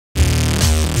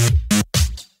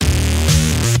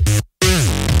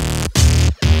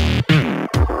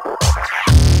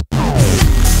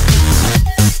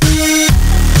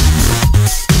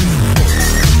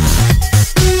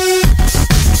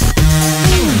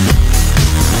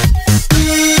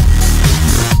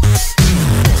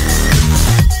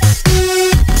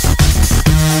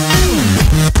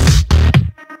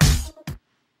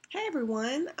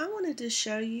to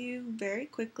show you very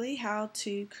quickly how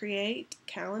to create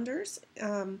calendars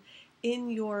in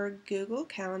your Google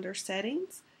Calendar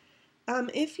settings.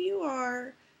 If you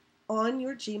are on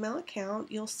your Gmail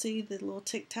account, you'll see the little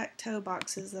tic-tac-toe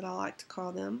boxes that I like to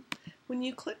call them. When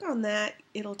you click on that,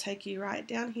 it'll take you right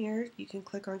down here. You can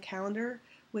click on Calendar,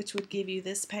 which would give you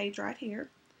this page right here.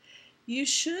 You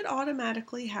should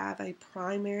automatically have a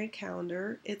primary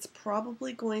calendar. It's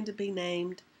probably going to be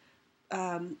named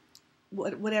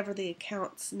whatever the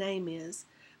account's name is.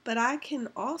 But I can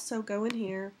also go in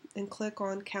here and click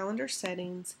on Calendar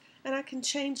Settings, and I can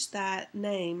change that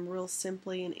name real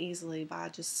simply and easily by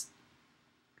just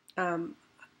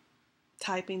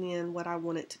typing in what I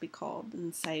want it to be called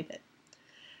and save it.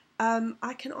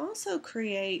 I can also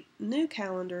create new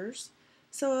calendars.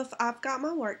 So if I've got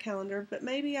my work calendar, but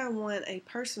maybe I want a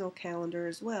personal calendar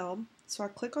as well, so I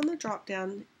click on the drop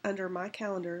down under my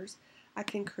calendars. I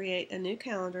can create a new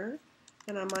calendar,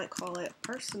 and I might call it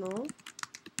personal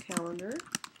calendar.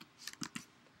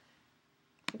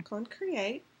 Click on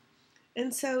create,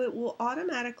 and so it will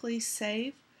automatically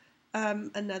save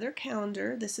another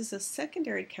calendar. This is a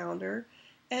secondary calendar,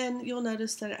 and you'll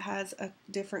notice that it has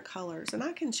different colors, and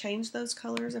I can change those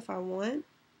colors if I want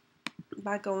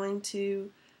by going to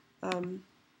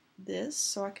this,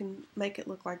 so I can make it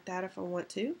look like that if I want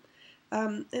to.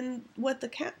 And what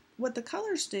the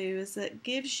colors do is that it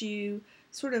gives you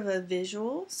sort of a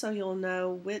visual, so you'll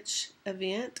know which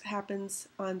event happens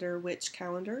under which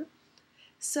calendar.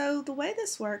 So the way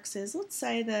this works is, let's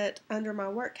say that under my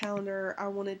work calendar I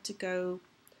wanted to go,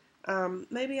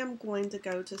 maybe I'm going to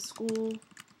go to school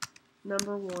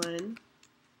number 1.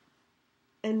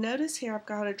 And notice here I've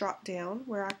got a drop down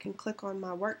where I can click on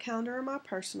my work calendar or my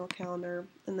personal calendar,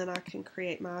 and then I can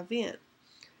create my event.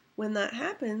 When that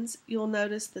happens, you'll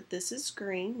notice that this is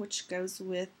green, which goes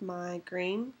with my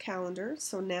green calendar.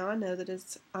 So now I know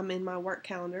that I'm in my work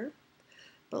calendar.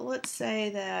 But let's say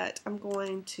that I'm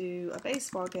going to a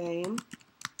baseball game,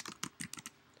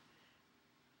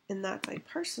 and that's a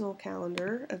personal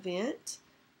calendar event.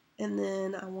 And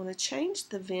then I want to change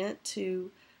the event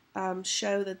to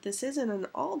show that this isn't an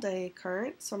all-day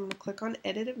occurrence, so I'm going to click on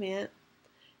Edit Event,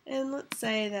 and let's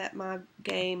say that my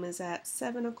game is at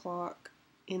 7 o'clock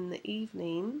in the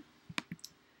evening,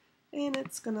 and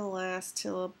it's going to last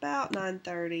till about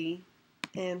 9:30,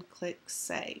 and click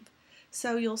Save.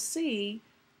 So you'll see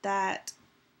that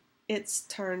it's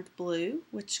turned blue,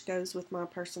 which goes with my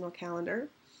personal calendar.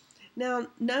 Now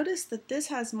notice that this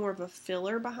has more of a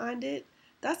filler behind it.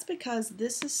 That's because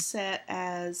this is set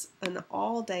as an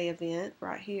all-day event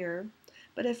right here.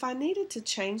 But if I needed to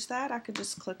change that, I could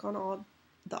just click on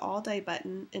the all-day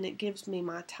button, and it gives me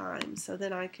my time. So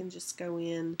then I can just go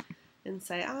in and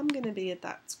say I'm going to be at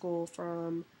that school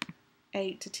from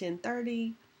 8 to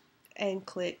 10:30 and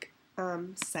click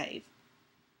Save.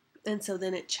 And so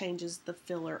then it changes the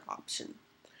filler option.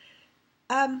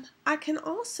 I can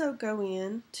also go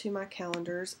in to my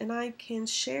calendars, and I can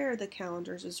share the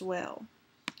calendars as well.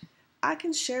 I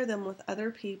can share them with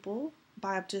other people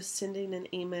by just sending an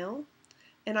email,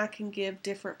 and I can give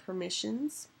different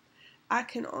permissions. I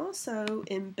can also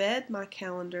embed my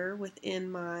calendar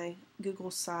within my Google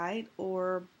site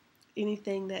or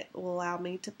anything that will allow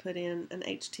me to put in an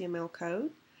HTML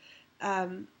code.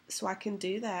 So I can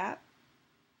do that,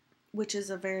 which is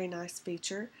a very nice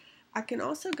feature. I can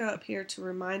also go up here to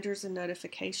reminders and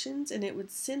notifications, and it would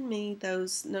send me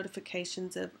those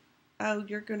notifications of, oh,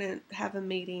 you're going to have a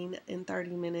meeting in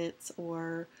 30 minutes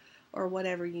or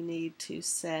whatever you need to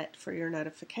set for your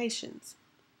notifications.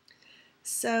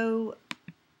 So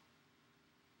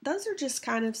those are just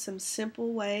kind of some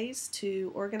simple ways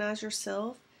to organize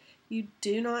yourself. You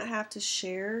do not have to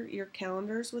share your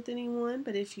calendars with anyone,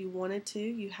 but if you wanted to,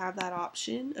 you have that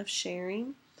option of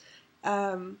sharing.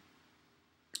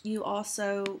 You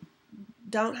also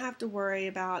don't have to worry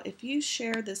about if you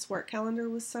share this work calendar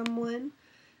with someone,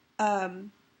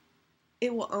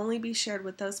 it will only be shared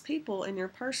with those people, and your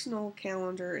personal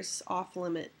calendar is off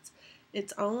limits.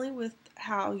 It's only with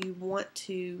how you want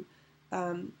to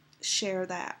share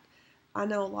that. I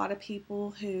know a lot of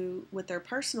people who, with their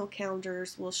personal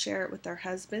calendars, will share it with their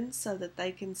husbands so that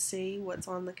they can see what's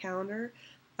on the calendar.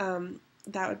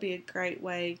 That would be a great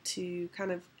way to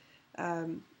kind of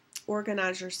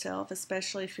organize yourself,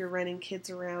 especially if you're running kids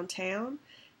around town.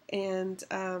 And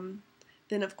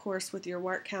then, of course, with your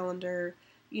work calendar,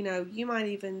 you know, you might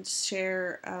even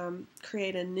share,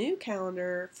 create a new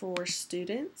calendar for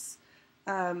students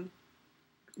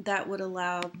that would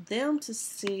allow them to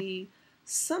see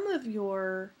some of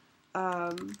your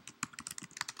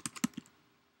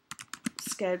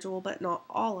schedule, but not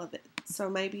all of it. So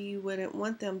maybe you wouldn't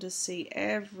want them to see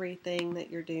everything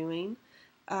that you're doing,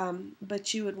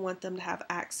 but you would want them to have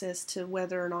access to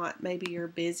whether or not maybe you're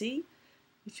busy.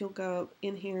 If you'll go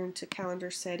in here into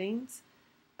calendar settings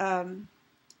and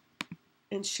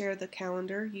share the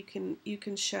calendar, you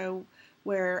can show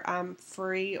where I'm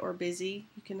free or busy.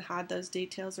 You can hide those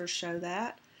details or show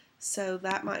that. So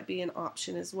that might be an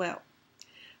option as well.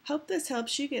 Hope this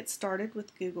helps you get started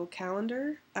with Google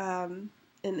Calendar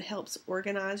and helps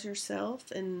organize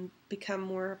yourself and become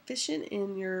more efficient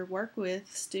in your work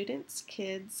with students,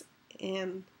 kids,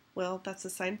 and, well, that's the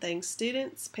same thing,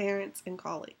 students, parents, and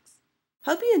colleagues.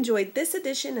 Hope you enjoyed this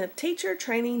edition of Teacher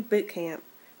Training Bootcamp.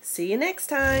 See you next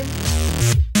time.